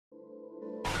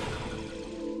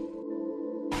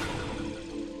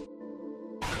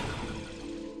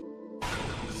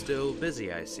Still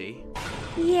busy, I see.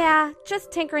 Yeah,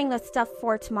 just tinkering with stuff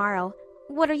for tomorrow.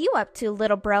 What are you up to,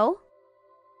 little bro?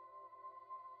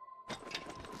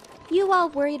 You all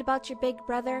worried about your big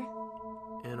brother?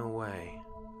 In a way.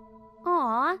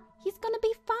 Aw, he's gonna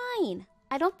be fine.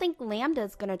 I don't think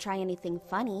Lambda's gonna try anything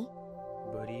funny.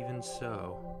 But even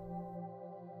so...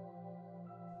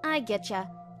 I getcha.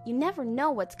 You never know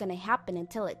what's gonna happen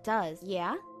until it does,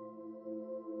 yeah?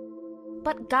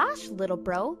 But gosh, little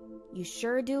bro, you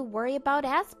sure do worry about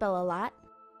Asbel a lot.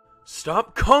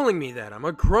 Stop calling me that! I'm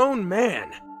a grown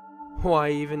man! Why,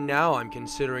 even now I'm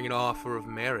considering an offer of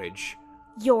marriage.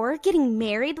 You're getting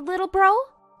married, little bro?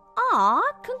 Aw,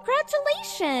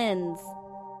 congratulations!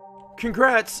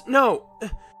 Congrats! No!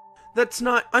 That's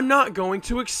not... I'm not going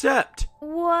to accept!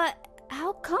 What?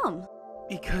 How come?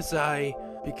 Because...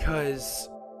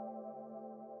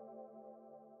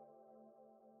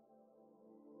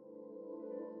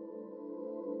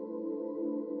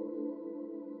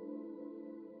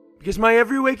 Because my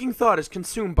every waking thought is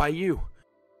consumed by you.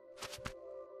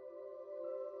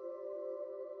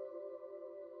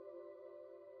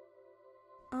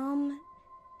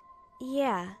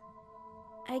 Yeah.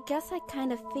 I guess I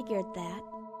kind of figured that.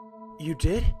 You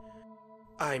did?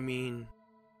 I mean...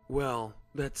 Well,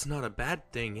 that's not a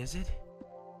bad thing, is it?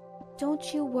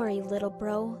 Don't you worry, little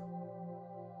bro.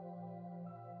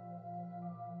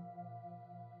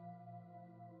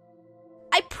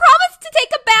 I promised to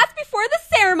take a bath before the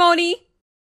ceremony!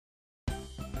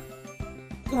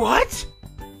 What?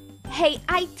 Hey,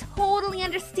 I totally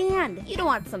understand. You don't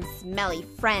want some smelly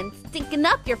friend stinking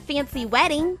up your fancy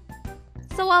wedding.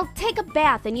 So I'll take a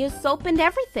bath and use soap and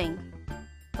everything.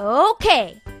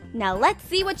 Okay, now let's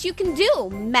see what you can do,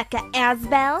 Mecha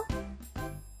Asbel.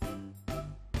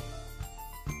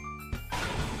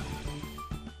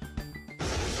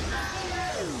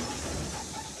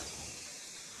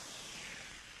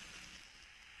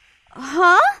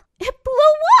 Huh? It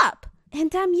blew up!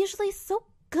 And I'm usually so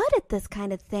good at this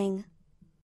kind of thing.